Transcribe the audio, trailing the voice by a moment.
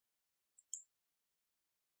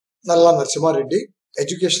Nalla Narasimha Reddy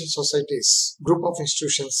Education Society's Group of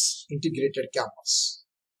Institutions Integrated Campus.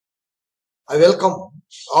 I welcome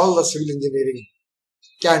all the civil engineering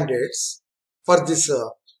candidates for this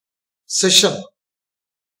session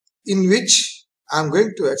in which I am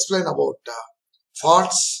going to explain about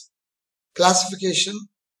faults, classification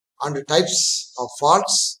and types of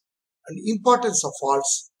faults and importance of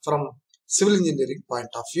faults from civil engineering point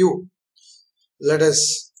of view. Let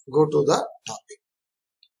us go to the topic.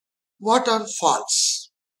 What are faults?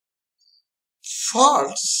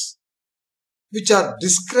 Faults which are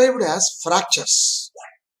described as fractures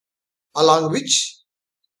along which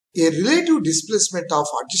a relative displacement of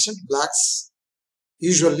adjacent blocks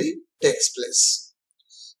usually takes place.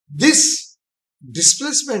 This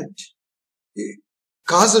displacement is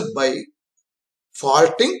caused by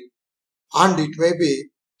faulting and it may be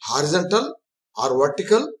horizontal or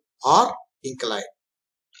vertical or inclined.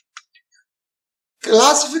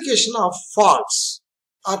 Classification of faults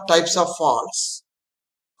or types of faults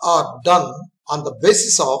are done on the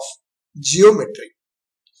basis of geometry.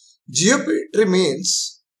 Geometry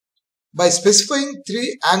means by specifying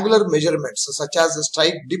three angular measurements such as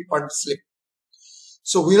strike, dip and slip.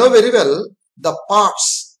 So we know very well the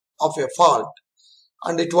parts of a fault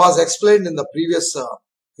and it was explained in the previous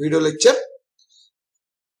video lecture.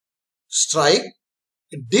 Strike,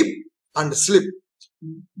 dip and slip.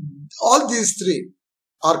 All these three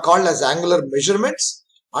are called as angular measurements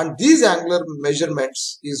and these angular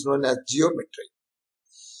measurements is known as geometry.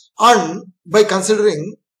 And by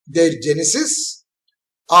considering their genesis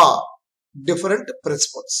are different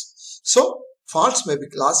principles. So faults may be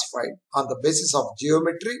classified on the basis of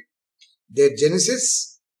geometry, their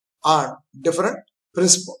genesis and different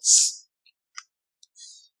principles.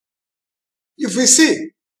 If we see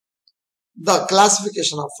the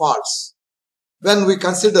classification of faults, when we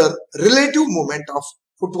consider relative movement of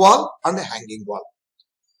footwall and hanging wall.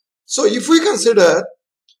 So if we consider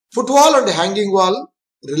footwall and hanging wall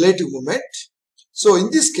relative movement, so in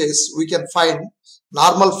this case we can find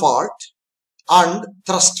normal fault and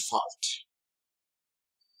thrust fault.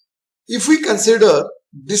 If we consider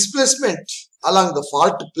displacement along the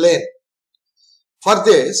fault plane, for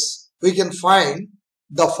this we can find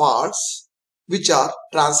the faults which are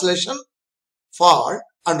translation fault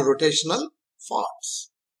and rotational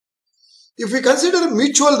faults. If we consider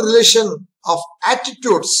mutual relation of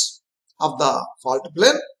attitudes of the fault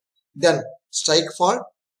plane, then strike fault,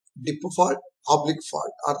 dip fault, oblique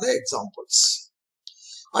fault are the examples.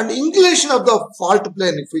 And inclination of the fault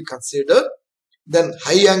plane if we consider, then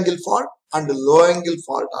high angle fault and low angle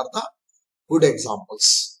fault are the good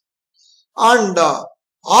examples. And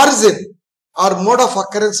origin or mode of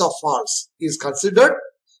occurrence of faults is considered,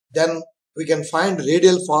 then we can find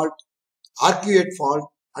radial fault, arcuate fault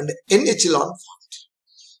and n-echelon fault.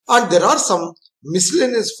 And there are some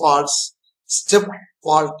miscellaneous faults, step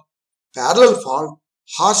fault, parallel fault,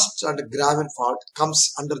 horst and graven fault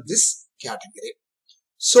comes under this category.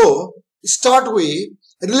 So start with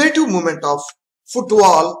relative movement of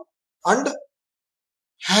footwall and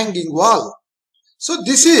hanging wall. So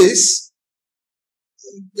this is,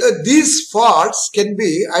 these faults can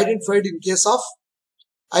be identified in case of,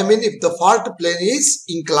 if the fault plane is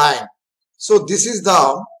inclined. So this is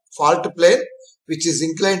the fault plane which is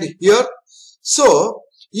inclined here. So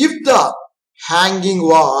if the hanging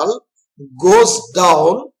wall goes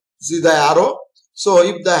down, see the arrow. So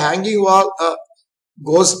if the hanging wall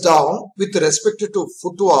goes down with respect to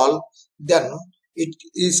footwall, then it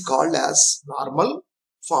is called as normal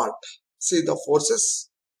fault. See the forces,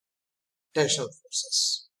 tensional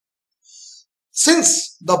forces.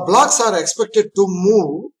 Since the blocks are expected to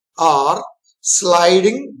move or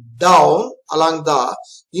sliding down along the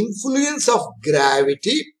influence of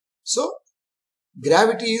gravity, so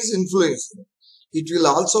gravity is influencing, it will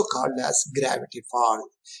also called as gravity fault.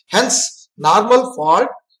 Hence normal fault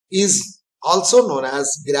is also known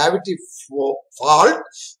as gravity fault,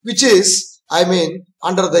 which is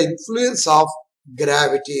under the influence of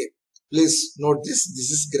gravity. Please note this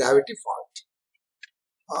is gravity fault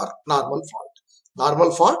or normal fault.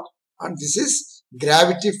 Normal fault and this is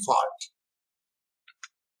gravity fault.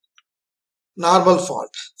 Normal fault.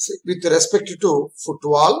 See, with respect to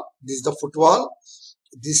footwall, this is the footwall,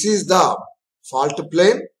 this is the fault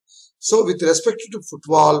plane. So with respect to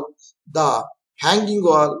footwall, the hanging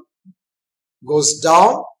wall goes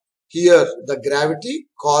down. Here the gravity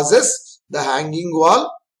causes the hanging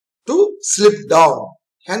wall to slip down.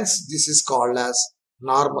 Hence this is called as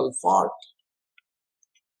normal fault.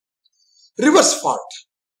 Reverse fault.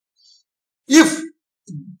 If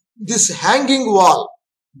this hanging wall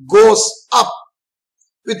goes up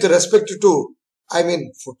with respect to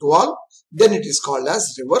footwall, then it is called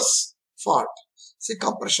as reverse fault. See,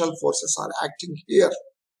 compressional forces are acting here.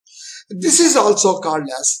 This is also called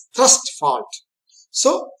as thrust fault.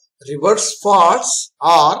 So, reverse faults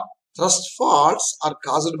or thrust faults are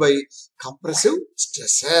caused by compressive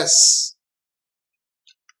stresses.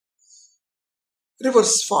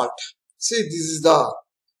 Reverse fault. See, this is the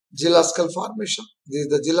geological formation. This is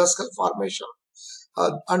the geological formation.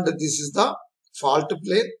 And this is the fault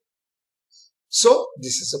plane. So,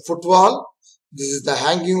 this is a footwall. This is the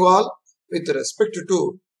hanging wall. With respect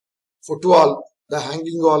to footwall, the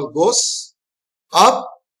hanging wall goes up.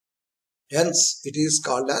 Hence, it is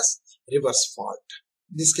called as reverse fault.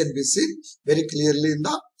 This can be seen very clearly in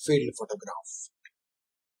the field photograph.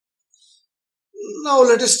 Now,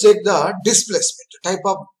 let us take the displacement, type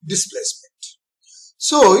of displacement.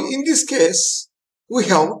 So, in this case, we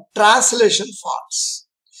have translation faults.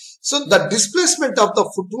 So, the displacement of the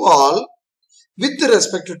footwall with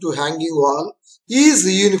respect to hanging wall is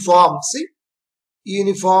uniform. See,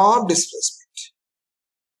 uniform displacement.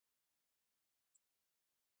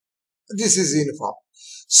 This is uniform.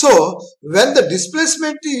 So, when the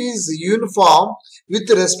displacement is uniform with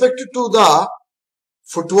respect to the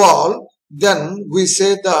footwall, then we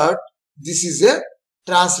say that this is a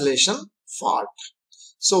translation fault.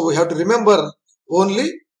 So, we have to remember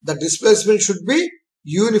only the displacement should be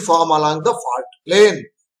uniform along the fault plane.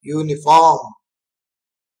 Uniform.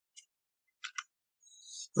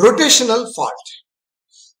 Rotational fault.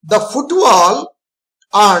 The footwall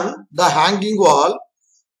and the hanging wall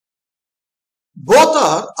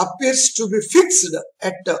both appears to be fixed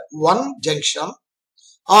at one junction,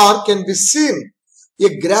 or can be seen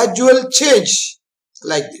a gradual change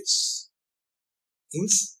like this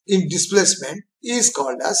in displacement is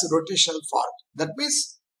called as rotational fault. That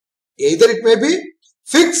means either it may be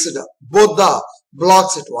fixed both the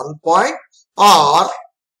blocks at one point, or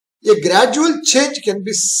a gradual change can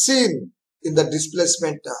be seen in the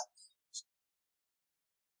displacement.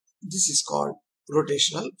 This is called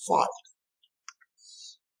rotational fault.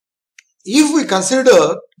 If we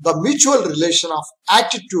consider the mutual relation of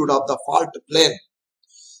attitude of the fault plane,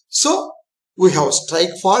 so we have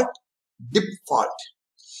strike fault, dip fault.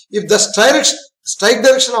 If the strike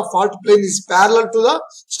direction of fault plane is parallel to the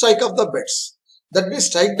strike of the beds, that means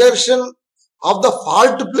strike direction of the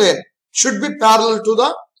fault plane should be parallel to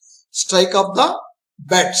the strike of the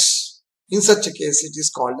beds. In such a case, it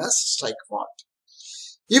is called as strike fault.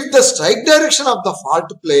 If the strike direction of the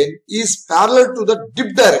fault plane is parallel to the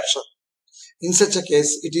dip direction, in such a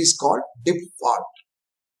case, it is called dip fault.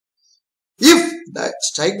 If the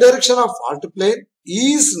strike direction of fault plane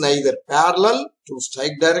is neither parallel to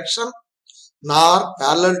strike direction nor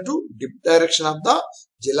parallel to dip direction of the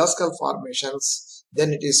geological formations,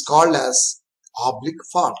 then it is called as oblique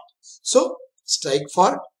fault. So, strike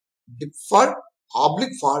fault, dip fault,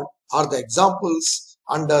 oblique fault are the examples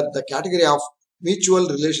under the category of mutual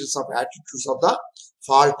relations of attitudes of the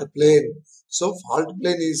fault plane. So, fault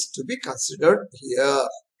plane is to be considered here.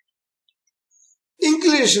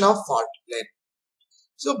 Inclination of fault plane.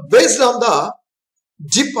 So, based on the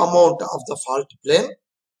dip amount of the fault plane,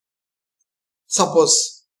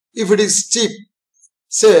 suppose if it is steep,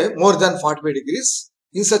 say more than 45 degrees,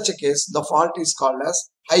 in such a case, the fault is called as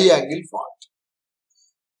high angle fault.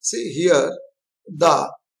 See here,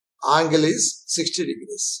 the angle is 60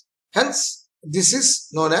 degrees. Hence, this is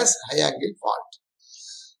known as high angle fault.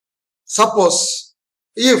 Suppose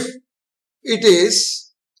if it is,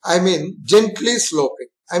 gently sloping,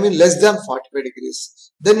 less than 45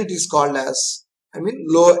 degrees, then it is called as,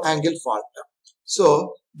 low angle fault.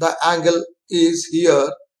 So, the angle is here,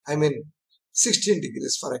 16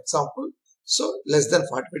 degrees for example. So, less than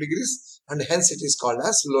 45 degrees and hence it is called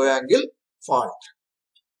as low angle fault.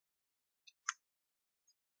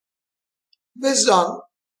 Based on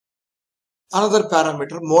another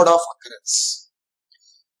parameter, mode of occurrence.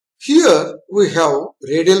 Here we have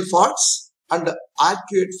radial faults and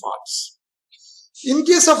arcuate faults. In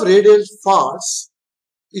case of radial faults,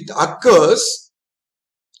 it occurs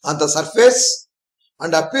on the surface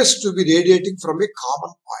and appears to be radiating from a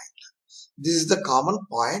common point. This is the common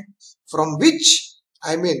point from which,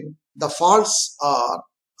 the faults are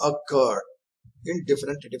occurred in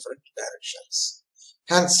different directions.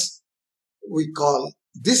 Hence, we call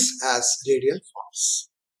this as radial faults.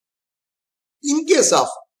 In case of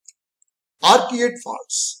arcuate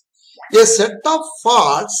faults, a set of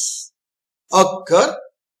faults occur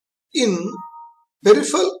in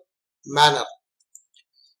peripheral manner,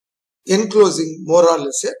 enclosing more or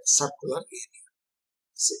less a circular area.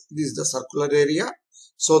 See, this is the circular area,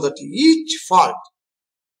 so that each fault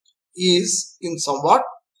is in somewhat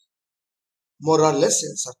more or less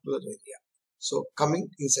in circular area. So coming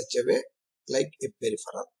in such a way like a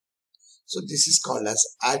peripheral. So this is called as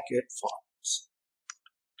arcuate faults.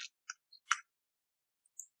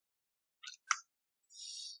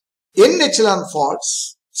 N-echelon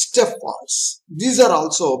faults, step faults. These are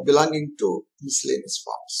also belonging to miscellaneous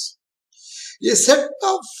faults. A set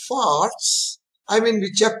of faults,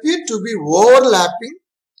 which appear to be overlapping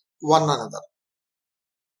one another.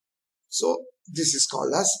 So this is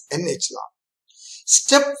called as N-echelon.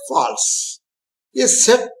 Step faults, a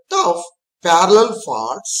set of parallel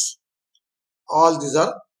faults. All these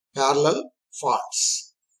are parallel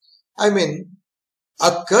faults.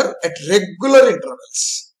 Occur at regular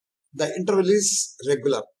intervals. The interval is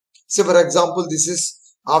regular. Say for example, this is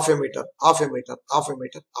half a meter, half a meter, half a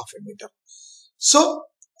meter, half a meter. So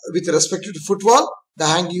with respect to the footwall, the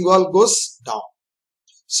hanging wall goes down.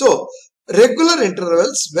 So regular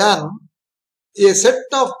intervals when a set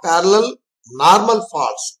of parallel normal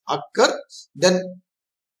faults occur, then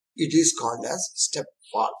it is called as step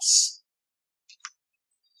faults.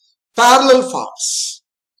 Parallel faults.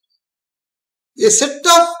 A set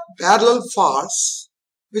of parallel faults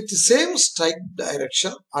with the same strike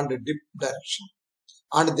direction and dip direction,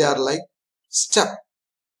 and they are like step.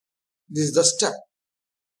 This is the step,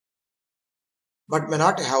 but may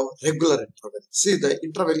not have regular interval. See, the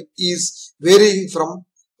interval is varying from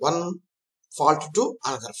one fault to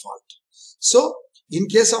another fault. So in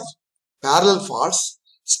case of parallel faults,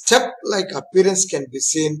 step-like appearance can be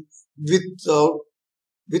seen without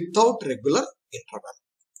regular interval.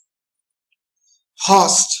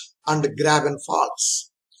 Horst and graben faults.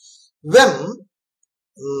 When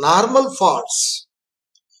normal faults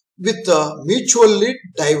with mutually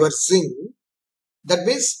diverging, that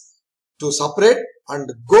means to separate and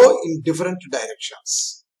go in different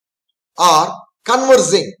directions, or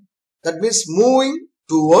converging, that means moving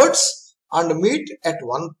towards and meet at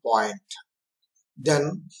one point,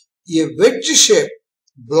 then a wedge-shaped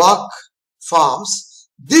block forms.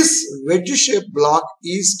 This wedge-shaped block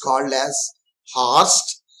is called as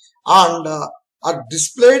horst and are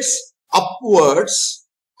displayed upwards,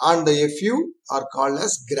 and a few are called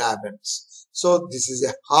as grabens. So this is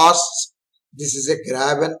a horst, this is a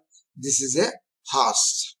graben, this is a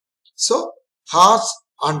horst. So horst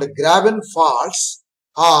and graben faults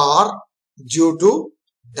are due to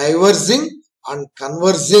diverging and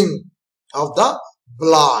converging of the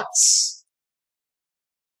blocks.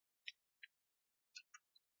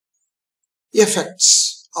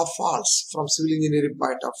 Effects of faults from civil engineering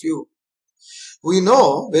point of view. We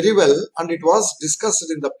know very well, and it was discussed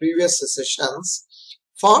in the previous sessions,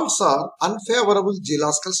 faults are unfavorable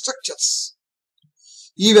geological structures.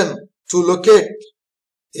 Even to locate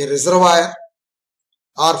a reservoir,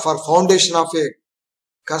 or for foundation of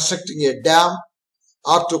constructing a dam,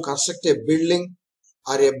 or to construct a building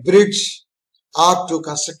or a bridge, or to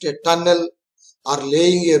construct a tunnel, or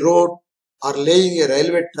laying a road, or laying a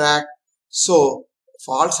railway track. So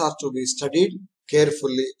faults are to be studied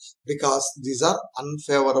carefully because these are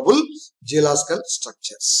unfavorable geological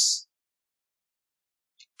structures.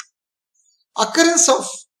 Occurrence of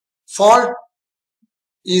fault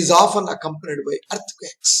is often accompanied by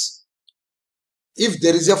earthquakes. If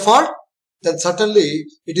there is a fault, then certainly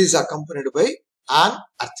it is accompanied by an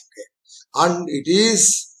earthquake, and it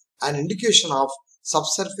is an indication of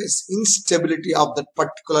subsurface instability of that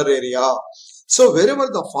particular area. So wherever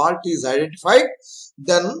the fault is identified,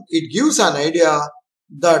 then it gives an idea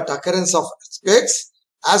that occurrence of earthquakes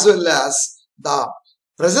as well as the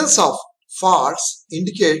presence of faults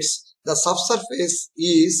indicates the subsurface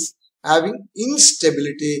is having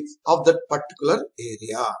instability of that particular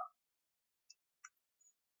area.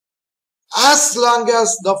 As long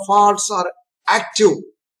as the faults are active,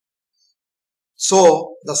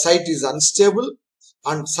 so the site is unstable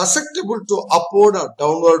and susceptible to upward or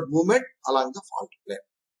downward movement along the fault plane.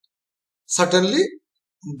 Certainly,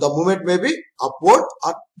 the movement may be upward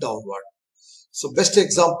or downward. So, best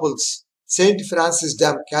examples: St. Francis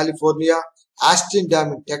Dam, California, Austin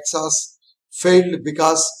Dam in Texas failed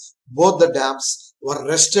because both the dams were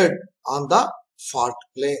rested on the fault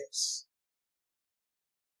planes.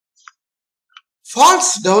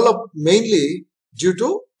 Faults develop mainly due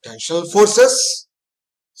to tensional forces.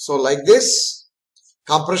 So, like this,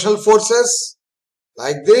 compressional forces,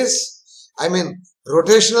 like this,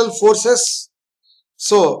 rotational forces.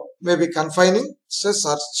 So, maybe confining stress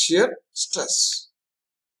or shear stress.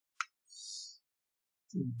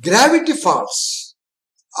 Gravity faults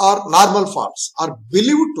or normal faults are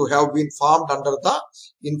believed to have been formed under the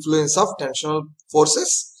influence of tensional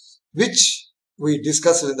forces, which we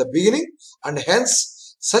discussed in the beginning, and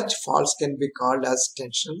hence such faults can be called as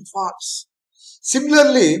tensional faults.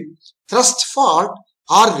 Similarly, thrust fault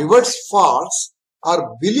or reverse faults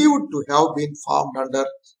are believed to have been formed under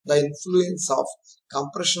the influence of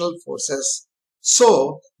compressional forces.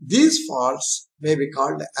 So, these faults may be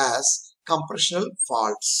called as compressional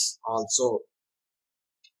faults also.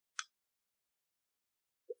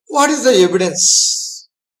 What is the evidence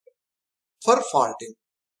for faulting?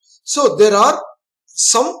 So, there are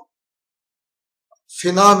some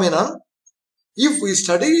phenomena. If we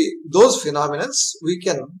study those phenomena, we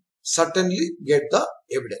can certainly get the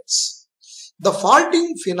evidence. The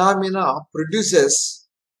faulting phenomena produces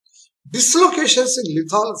dislocations in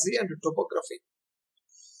lithology and topography.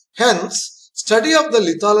 Hence, study of the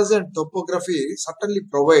lithology and topography certainly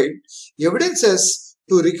provide evidences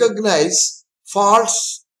to recognize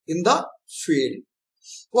faults in the field.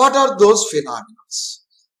 What are those phenomena?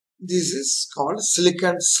 This is called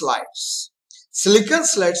silicon slides. Silicon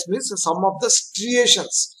slides means some of the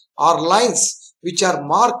striations or lines which are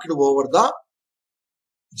marked over the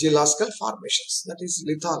geological formations, that is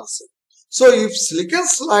lithology. So, if silicon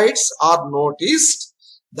slides are noticed,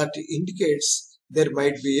 that indicates there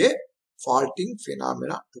might be a faulting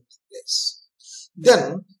phenomena took place.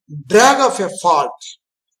 Then, drag of a fault,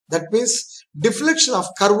 that means deflection of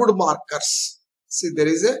curved markers. See, there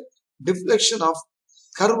is a deflection of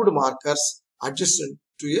curved markers adjacent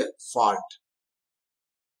to a fault.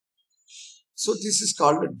 So, this is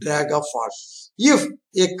called drag of fault. If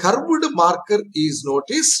a curved marker is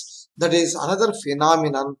noticed, that is another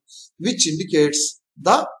phenomenon which indicates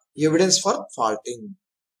the evidence for faulting.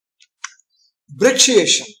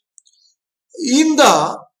 Brecciation. In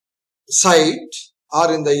the site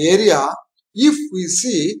or in the area, if we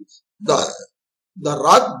see the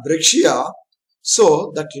rock breccia,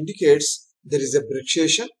 so that indicates there is a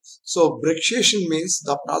brecciation. So, brecciation means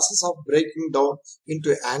the process of breaking down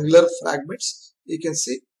into angular fragments. You can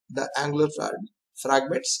see the angular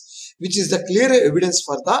fragments, which is the clear evidence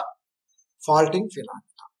for the faulting phenomena.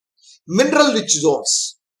 Mineral rich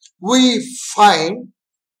zones. We find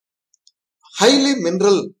highly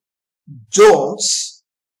mineral zones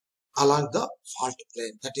along the fault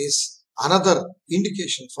plane. That is another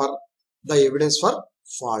indication for the evidence for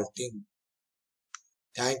faulting.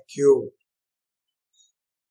 Thank you.